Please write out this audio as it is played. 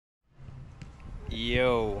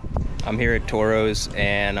Yo, I'm here at Toros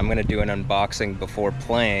and I'm gonna do an unboxing before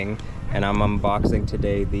playing, and I'm unboxing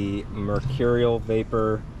today the Mercurial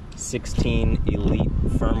Vapor 16 Elite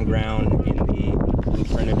Firm Ground in the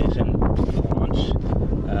Blueprint Edition launch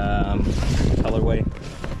colorway,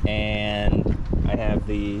 and I have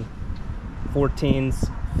the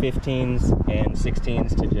 14s, 15s, and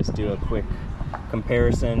 16s to just do a quick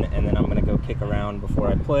comparison, and then I'm gonna go kick around before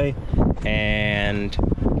I play and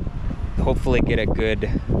hopefully get a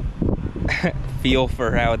good feel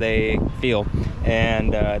for how they feel,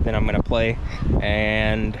 and then I'm gonna play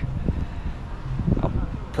and I'll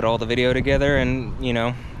put all the video together, and you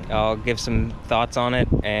know, I'll give some thoughts on it,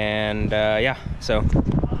 and yeah, so for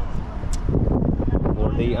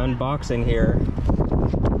the unboxing here,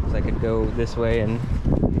 I could go this way and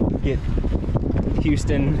get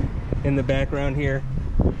Houston in the background here.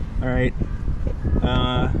 All right,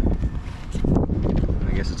 I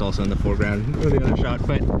guess it's also in the foreground or the other shot,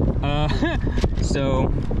 but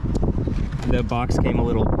so the box came a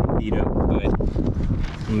little beat up, but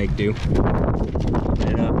we'll make do. Open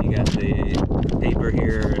it up, you got the paper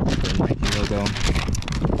here, the Nike logo,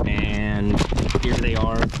 and here they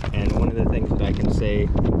are. And one of the things that I can say,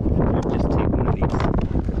 I've just taped one of these,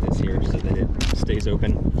 put this here so that it stays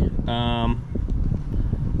open,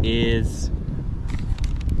 is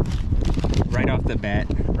right off the bat,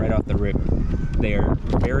 right off the rip, they're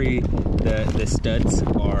the studs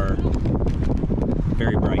are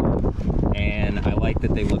very bright, and I like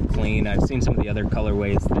that they look clean. I've seen some of the other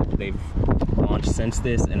colorways that they've launched since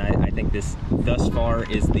this, and I think this thus far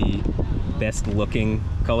is the best looking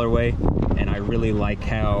colorway, and I really like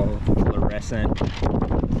how fluorescent,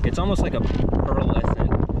 it's almost like a pearlescent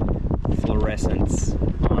fluorescence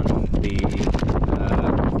on the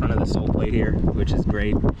front of the sole plate here, which is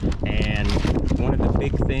great. And one of the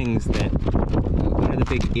big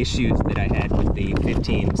issues that I had with the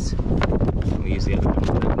 15s, we'll use the other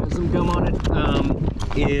one, there's some gum on it,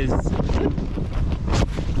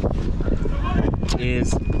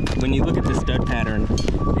 is when you look at the stud pattern,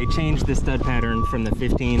 they changed the stud pattern from the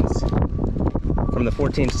 14s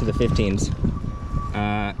to the 15s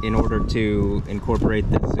in order to incorporate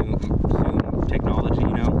the zoom technology, you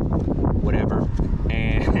know, whatever.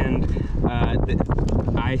 And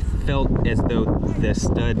I felt as though the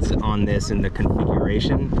studs on this and the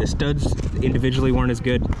configuration, the studs individually weren't as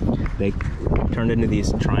good. They turned into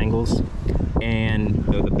these triangles, and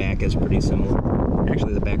though the back is pretty similar,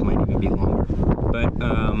 actually the back might even be longer, but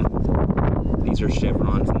these are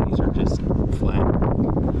chevrons and these are just flat.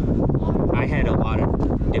 I had a lot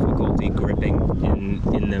of difficulty gripping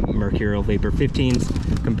in the Mercurial Vapor 15s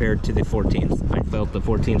compared to the 14s. I felt the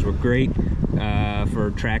 14s were great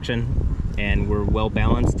for traction and were well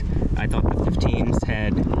balanced. I thought the 15s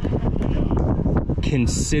had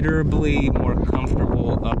considerably more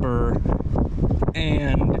comfortable upper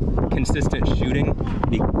and consistent shooting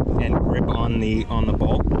and grip on the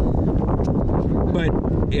ball. But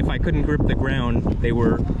if I couldn't grip the ground, they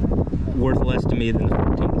were worth less to me than the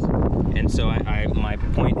 14s. And so my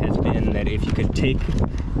point has been that if you could take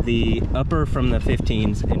the upper from the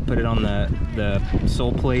 15s and put it on the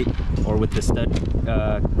sole plate, or with the stud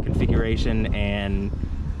configuration and,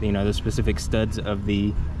 you know, the specific studs of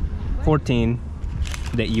the 14,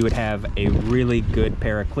 that you would have a really good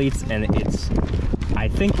pair of cleats. And it's, I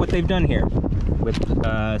think, what they've done here with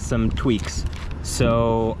some tweaks.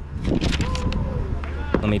 So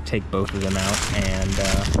let me take both of them out and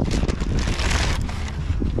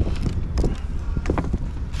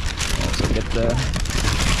also get the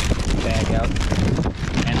bag out.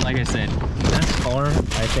 And like I said, thus far,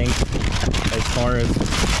 I think, as far as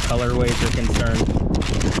colorways are concerned,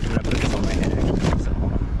 I'm gonna put this on my head actually, so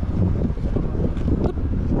hold on.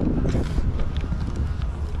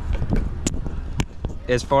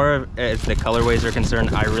 As far as the colorways are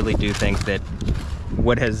concerned, I really do think that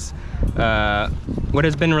what has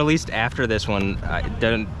been released after this one,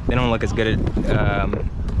 they don't look as good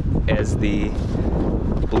as the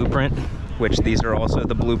Blueprint, which these are also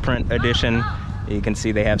the Blueprint edition. You can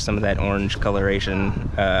see they have some of that orange coloration,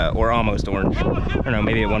 or almost orange. I don't know,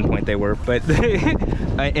 maybe at one point they were, but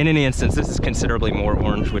in any instance, this is considerably more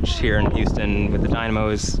orange, which here in Houston with the Dynamo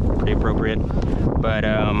is pretty appropriate. But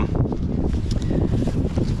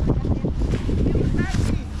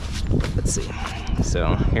let's see.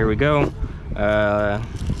 So here we go.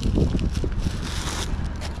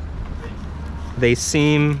 They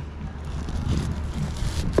seem,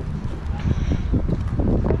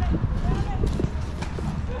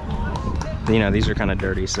 you know, these are kind of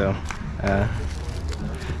dirty, so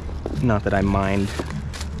not that I mind,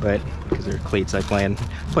 but because they're cleats, I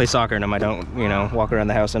play soccer in them. I don't, you know, walk around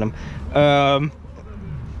the house in them.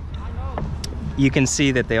 you can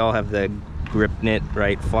see that they all have the grip knit,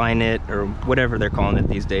 right? Fly knit, or whatever they're calling it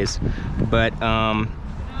these days. But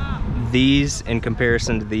these, in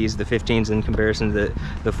comparison to these, the 15s in comparison to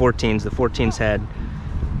the 14s had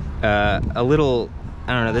a little,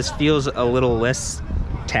 I don't know, this feels a little less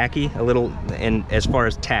tacky, a little, and as far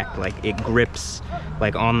as tack, like it grips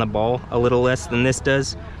like on the ball a little less than this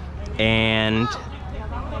does. And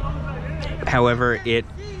however, it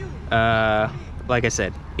like I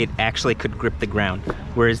said, it actually could grip the ground,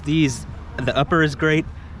 whereas these, the upper is great.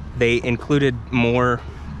 They included more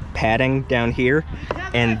padding down here,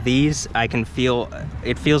 and these I can feel,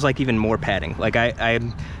 it feels like even more padding. Like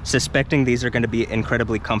I'm suspecting these are going to be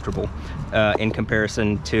incredibly comfortable in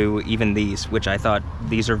comparison to even these, which I thought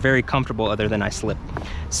these are very comfortable other than I slip.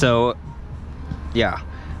 So yeah,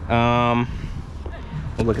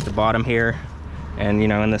 we'll look at the bottom here, and you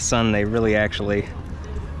know, in the sun they really actually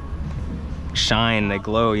shine, they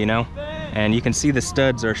glow, you know, and you can see the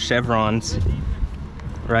studs are chevrons,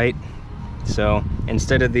 right? So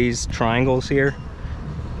instead of these triangles here,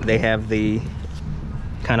 they have the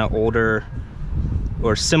kind of older,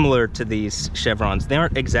 or similar to these chevrons. They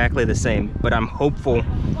aren't exactly the same, but I'm hopeful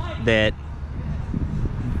that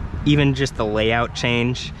even just the layout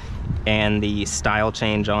change and the style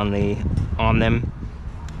change on them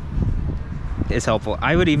is helpful.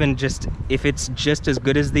 I would even just, if it's just as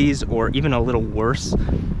good as these or even a little worse,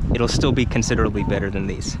 it'll still be considerably better than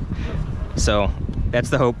these. So that's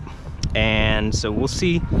the hope. And so we'll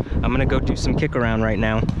see. I'm gonna go do some kick around right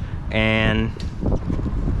now, and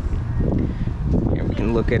here we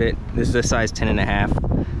can look at it. This is a size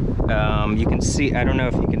 10.5. You can see, I don't know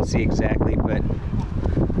if you can see exactly, but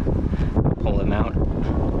I'll pull them out.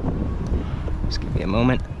 Just give me a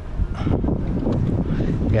moment.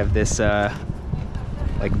 You have this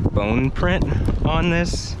like bone print on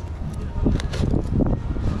this.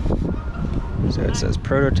 So it says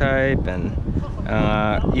prototype, and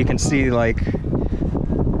you can see like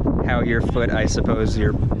how your foot, I suppose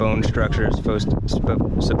your bone structure is supposed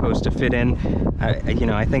to fit in. You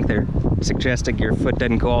know, I think they're suggesting your foot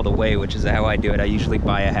doesn't go all the way, which is how I do it. I usually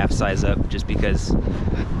buy a half size up just because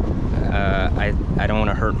I don't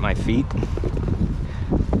want to hurt my feet,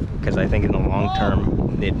 because I think in the long term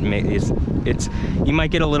it's you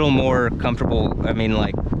might get a little more comfortable, I mean,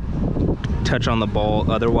 like touch on the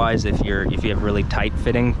ball otherwise if you have really tight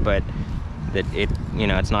fitting, but that it, you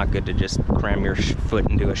know, it's not good to just cram your foot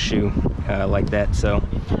into a shoe like that. So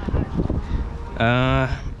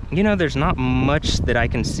you know, there's not much that I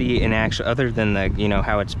can see in action other than the, you know,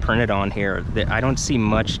 how it's printed on here. I don't see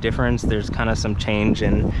much difference. There's kind of some change,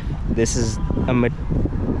 and this is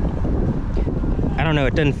I don't know,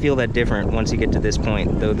 it doesn't feel that different once you get to this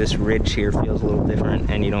point, though this ridge here feels a little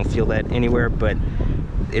different, and you don't feel that anywhere, but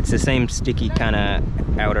it's the same sticky kind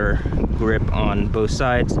of outer grip on both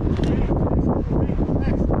sides and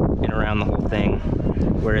around the whole thing,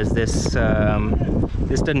 whereas this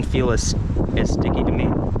this doesn't feel as sticky to me,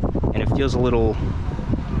 and it feels a little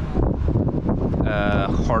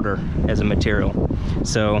harder as a material.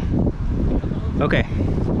 So okay,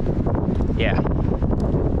 yeah.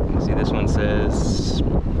 See, this one says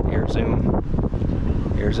air zoom.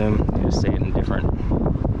 They just say it in different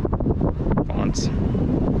fonts.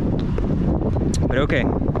 But okay,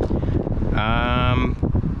 I'm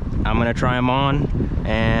gonna try them on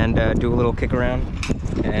and do a little kick around,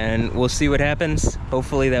 and we'll see what happens.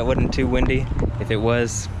 Hopefully that wasn't too windy. If it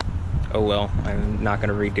was, oh well, I'm not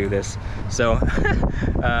gonna redo this. So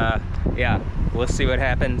yeah, we'll see what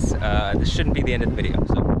happens. This shouldn't be the end of the video,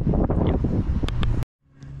 so yeah.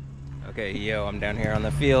 Okay, yo, I'm down here on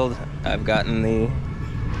the field. I've gotten the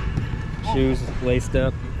shoes laced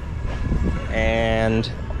up,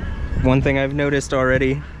 and one thing I've noticed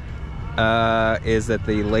already is that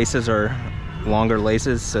the laces are longer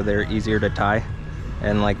laces, so they're easier to tie,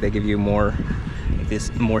 and like they give you more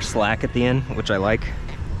slack at the end, which I like.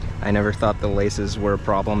 I never thought the laces were a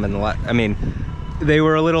problem in the I mean, they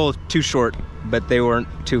were a little too short, but they weren't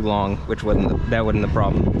too long, which wasn't the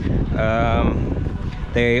problem.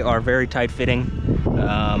 They are very tight fitting,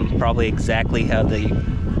 probably exactly how the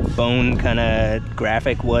bone kind of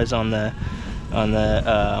graphic was on the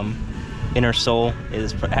inner sole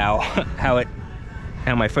is how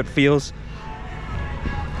my foot feels.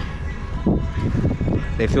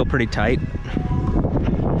 They feel pretty tight.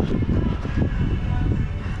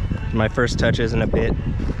 My first touch isn't a bit.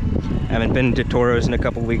 I haven't been to Toros in a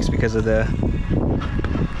couple weeks because of the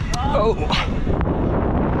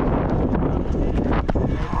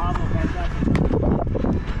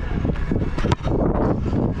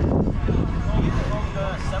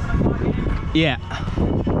yeah.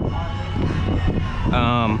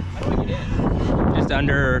 just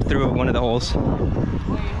under or through one of the holes.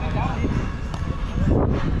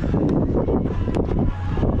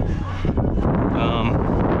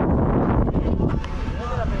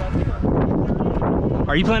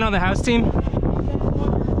 Are you playing on the house team?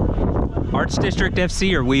 Arts District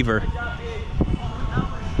FC or Weaver?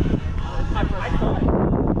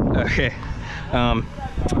 Okay.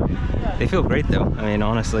 They feel great though. I mean,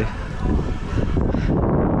 honestly.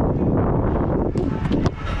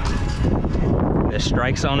 The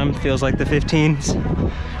strikes on them feels like the 15s,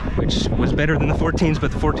 which was better than the 14s,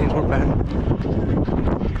 but the 14s weren't bad.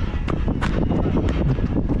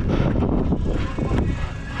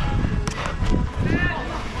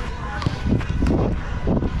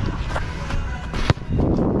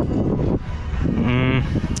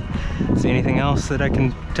 See anything else that I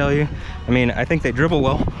can tell you? I mean, I think they dribble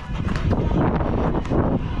well.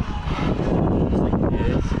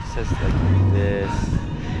 It says like this.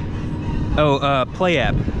 Oh, play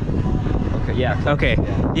app. Okay, yeah. Okay,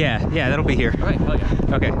 yeah, that'll be here. Okay, hell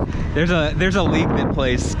yeah. Okay, there's a league that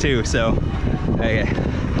plays too, so okay.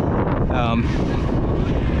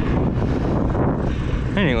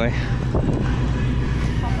 Anyway.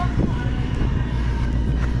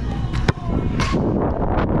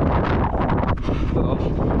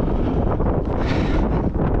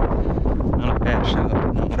 Not a bad shot,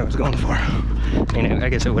 but not what I was going for. I mean, I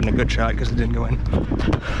guess it wasn't a good shot because it didn't go in.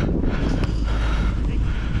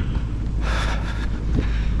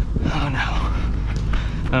 Oh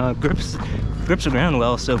no. Grips the ground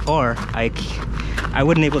well so far. I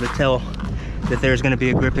wasn't able to tell that there's going to be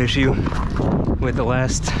a grip issue with the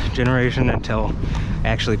last generation until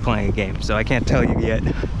actually playing a game. So I can't tell you yet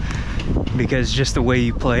because just the way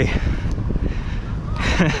you play.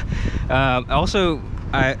 Also,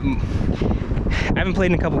 I haven't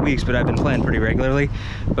played in a couple weeks, but I've been playing pretty regularly.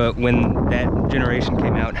 But when that generation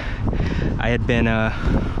came out, I had been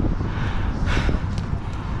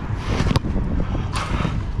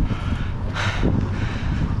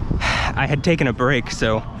I had taken a break,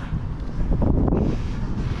 so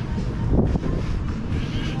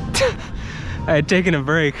I had taken a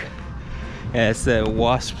break. Yeah, it's the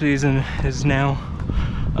wasp season is now.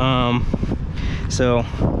 So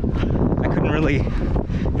I couldn't really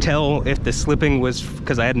tell if the slipping was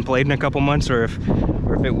because I hadn't played in a couple months or if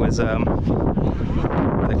it was the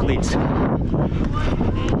cleats.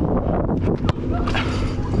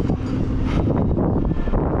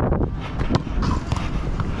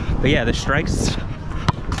 But yeah, the strikes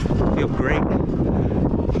feel great.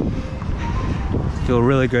 Feel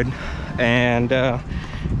really good. And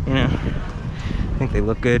you know, I think they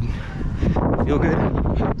look good. Feel good.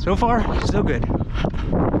 So far, still good.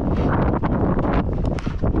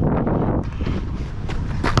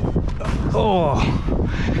 Oh,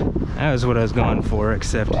 that was what I was going for,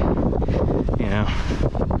 except, you know,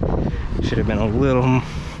 should have been a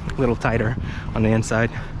little tighter on the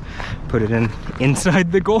inside. Put it in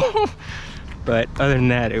inside the goal. But other than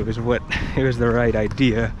that, it was the right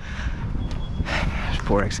idea.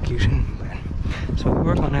 Poor execution. But that's what we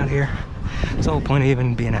work on out here. That's the whole point of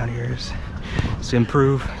even being out here is to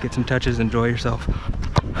improve, get some touches, enjoy yourself.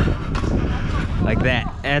 Like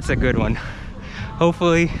that. That's a good one.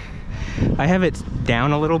 Hopefully, I have it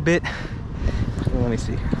down a little bit. Let me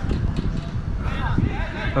see.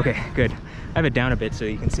 Okay, good. I have it down a bit so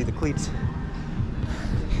you can see the cleats.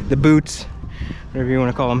 The boots, whatever you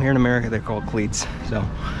want to call them. Here in America, they're called cleats. So,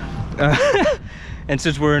 and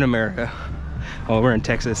since we're in America, well, we're in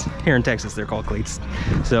Texas. Here in Texas, they're called cleats.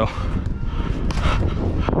 So,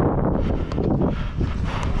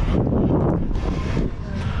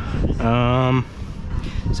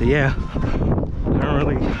 so yeah, I don't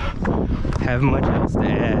really have much else to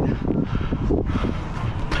add.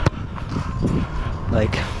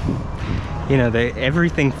 Like, you know,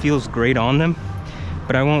 everything feels great on them,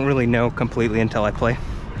 but I won't really know completely until I play.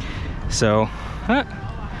 So,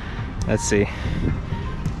 let's see.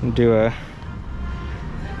 Do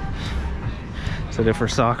for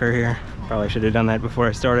soccer here. Probably should have done that before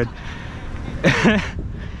I started.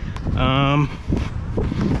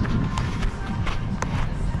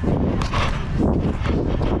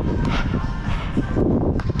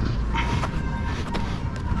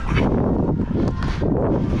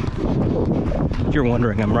 If you're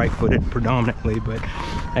wondering, I'm right-footed predominantly, but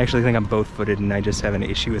I actually think I'm both-footed and I just have an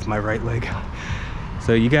issue with my right leg.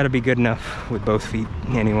 So you gotta be good enough with both feet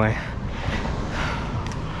anyway.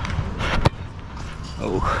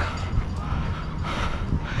 Oh.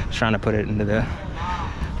 Just trying to put it into the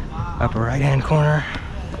upper right-hand corner.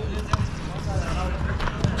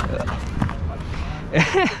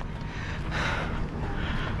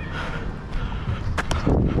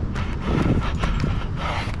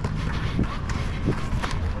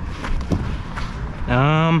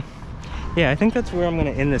 yeah, I think that's where I'm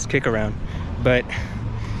gonna end this kick around. But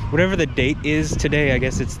whatever the date is today, I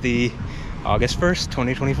guess it's the August 1st,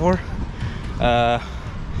 2024.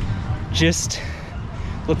 Just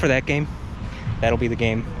look for that game. That'll be the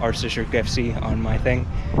game, Arts District FC on my thing.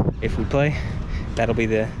 If we play, that'll be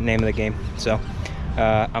the name of the game. So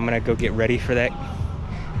I'm gonna go get ready for that.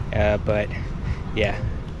 But yeah,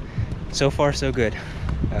 so far so good.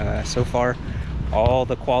 So far, all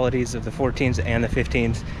the qualities of the 14s and the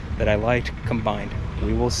 15s that I liked combined.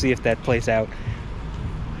 We will see if that plays out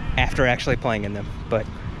after actually playing in them, but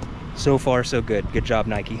so far so good. Good job,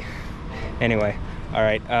 Nike. Anyway, all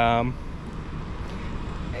right,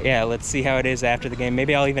 yeah, let's see how it is after the game.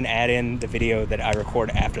 Maybe I'll even add in the video that I record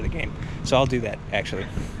after the game, so I'll do that actually.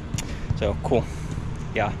 So cool.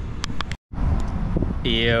 Yeah.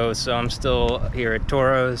 Yo, so I'm still here at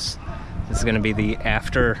Toros. This is gonna be the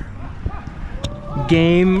after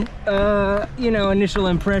game, you know, initial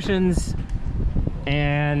impressions.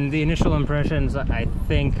 And the initial impressions, I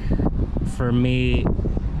think, for me,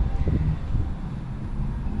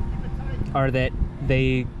 are that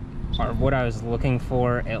they are what I was looking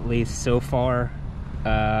for, at least so far.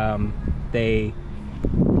 They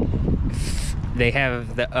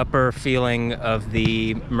have the upper feeling of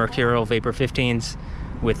the Mercurial Vapor 15s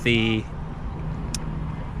with the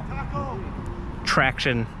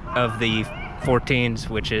traction of the 14s,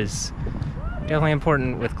 which is definitely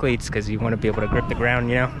important with cleats because you want to be able to grip the ground,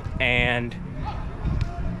 you know, and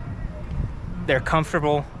they're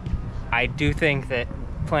comfortable. I do think that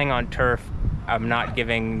playing on turf, I'm not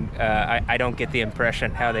giving, I don't get the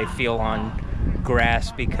impression how they feel on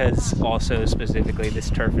grass, because also specifically this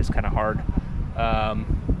turf is kind of hard.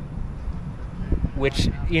 Which,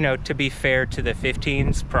 you know, to be fair to the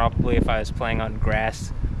 15s, probably if I was playing on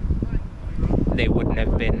grass, they wouldn't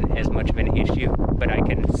have been as much of an issue. But I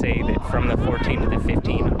can say that from the 14 to the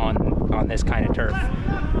 15 on this kind of turf,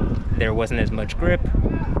 there wasn't as much grip.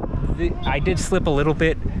 I did slip a little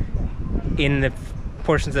bit in the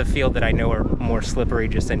portions of the field that I know are more slippery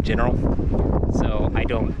just in general. So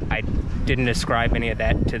I didn't ascribe any of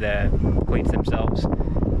that to the cleats themselves.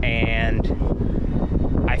 And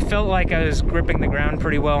I felt like I was gripping the ground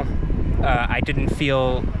pretty well. I didn't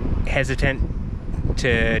feel hesitant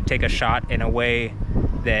to take a shot in a way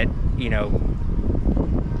that, you know,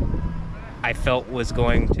 I felt was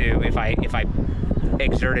going to, if I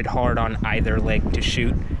exerted hard on either leg to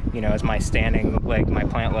shoot, you know, as my standing leg, my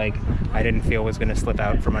plant leg, I didn't feel was going to slip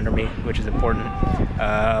out from under me, which is important.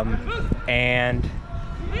 And,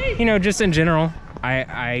 you know, just in general,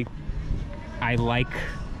 I like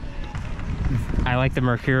the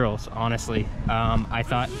Mercurials, honestly. I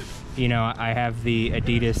thought, you know, I have the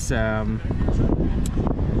Adidas,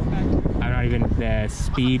 the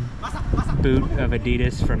speed boot of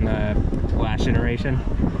Adidas from the last generation,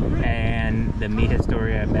 and the Mi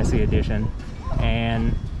Historia Messi edition,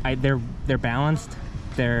 and they're balanced.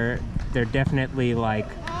 They're definitely like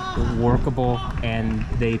workable, and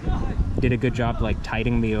they did a good job like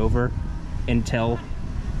tiding me over until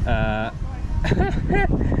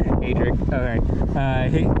Adric, alright,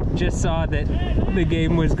 he just saw that the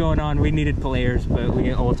game was going on. We needed players, but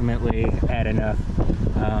we ultimately had enough.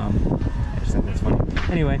 I just think that's funny.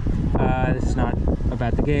 Anyway, this is not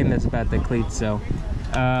about the game, that's about the cleats. So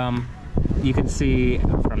you can see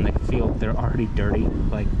from the field they're already dirty,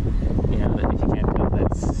 like, you know, if you can't tell,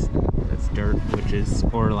 that's dirt, which is,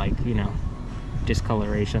 or like, you know,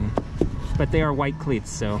 discoloration, but they are white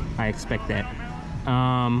cleats, so I expect that.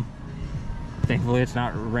 Thankfully it's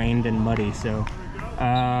not rained and muddy, so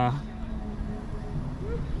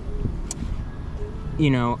you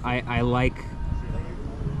know, I like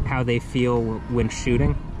how they feel when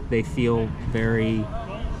shooting. They feel very,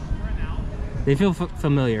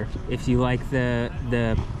 familiar. If you like the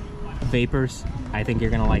Vapors, I think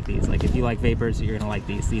you're gonna like these. Like, if you like Vapors, you're gonna like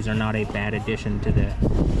these. These are not a bad addition to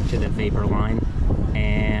the Vapor line.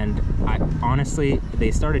 And I honestly,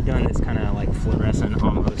 they started doing this kind of like fluorescent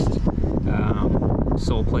almost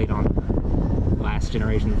sole plate on last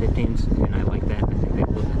generation 15s, and I like that. I think they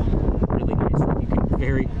look really nice. You can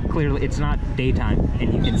very clearly, it's not daytime,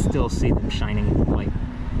 and you can still see them shining, like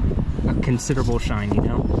a considerable shine, you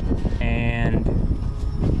know? And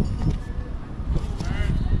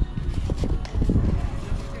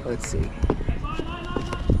let's see.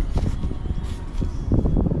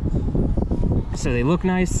 So they look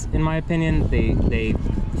nice, in my opinion. They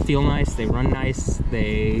feel nice. They run nice.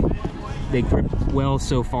 They grip well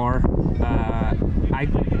so far.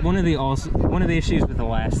 One of the issues with the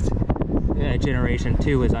last generation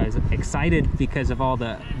too was I was excited because of all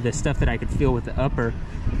the stuff that I could feel with the upper,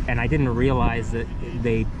 and I didn't realize that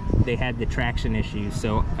they had the traction issues.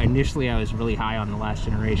 So initially I was really high on the last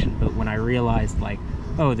generation, but when I realized like,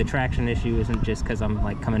 oh, the traction issue isn't just because I'm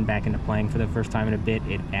like coming back into playing for the first time in a bit,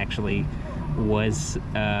 it actually was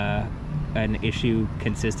an issue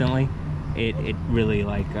consistently. It really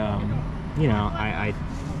like you know,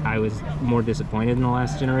 I was more disappointed in the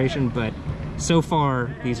last generation, but so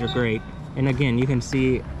far these are great. And again, you can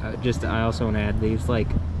see I also want to add these, like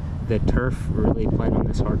the turf, really playing on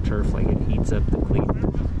this hard turf, like it heats up the cleat.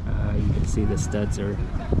 You can see the studs are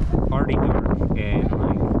already dark, and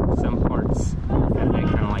like some parts have that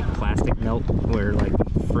kind of like plastic melt, where like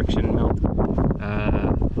friction melt,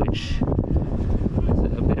 which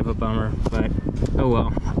is a bit of a bummer, but oh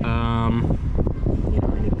well. You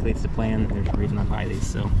know, I need cleats to play in. There's a reason I buy these,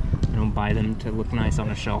 so I don't buy them to look nice on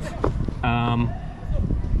a shelf.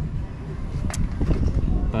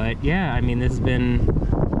 But yeah, I mean, this has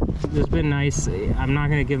been nice. I'm not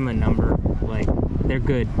gonna give them a number. Like, they're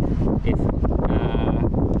good.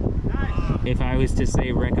 If I was to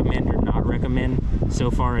say recommend or not recommend, so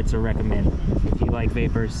far it's a recommend. If you like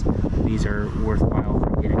vapors, these are worthwhile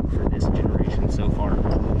for getting for this generation so far,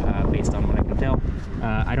 based on what I can tell.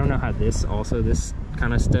 I don't know how this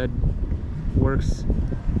kind of stud works.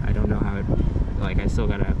 I don't know how it, like, I still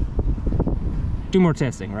gotta do more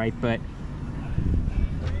testing, right? But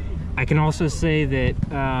I can also say that,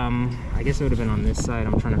 I guess it would have been on this side.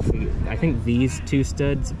 I'm trying to figure, I think these two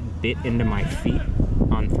studs bit into my feet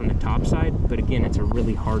from the top side, but again, it's a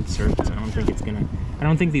really hard surface. I don't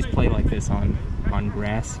think these play like this on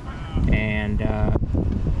grass. And,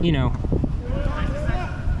 you know,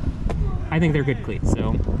 I think they're good cleats.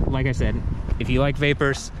 So, like I said, if you like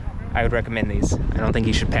vapors, I would recommend these. I don't think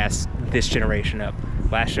you should pass this generation up.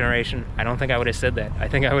 Last generation, I don't think I would have said that. I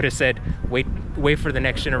think I would have said, wait for the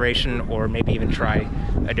next generation, or maybe even try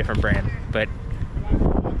a different brand. But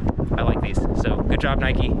I like these. So good job,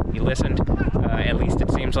 Nike. You listened. At least it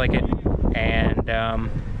seems like it. And,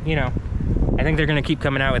 you know, I think they're going to keep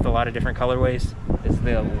coming out with a lot of different colorways. This is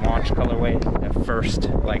the launch colorway.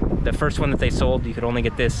 The first one that they sold, you could only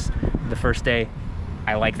get this the first day.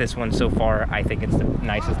 I like this one so far. I think it's the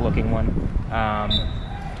nicest looking one.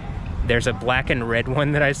 There's a black and red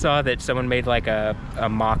one that I saw that someone made like a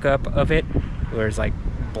mock-up of it, where it's like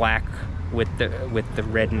black with the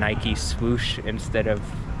red Nike swoosh instead of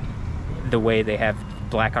the way they have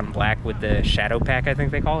black on black with the shadow pack, I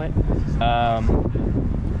think they call it.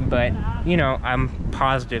 But you know, I'm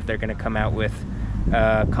positive they're gonna come out with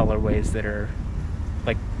colorways that are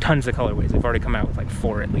like tons of colorways. They've already come out with like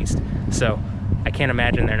 4 at least. So I can't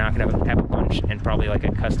imagine they're not gonna have a bunch, and probably like a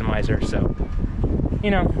customizer. So,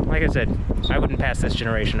 you know, like I said, I wouldn't pass this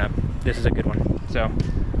generation up. This is a good one. So,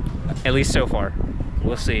 at least so far.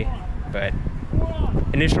 We'll see. But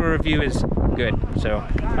initial review is good. So,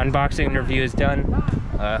 unboxing and review is done.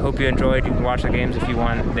 Hope you enjoyed. You can watch the games if you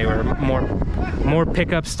want. They were more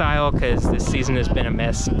pickup style because this season has been a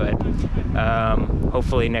mess. But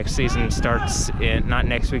hopefully next season starts not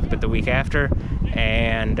next week, but the week after,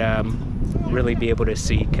 and really be able to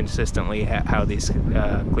see consistently how these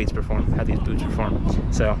cleats perform, how these boots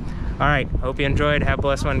perform. So, all right, hope you enjoyed. Have a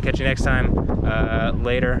blessed one. Catch you next time.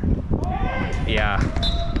 Later. Yeah.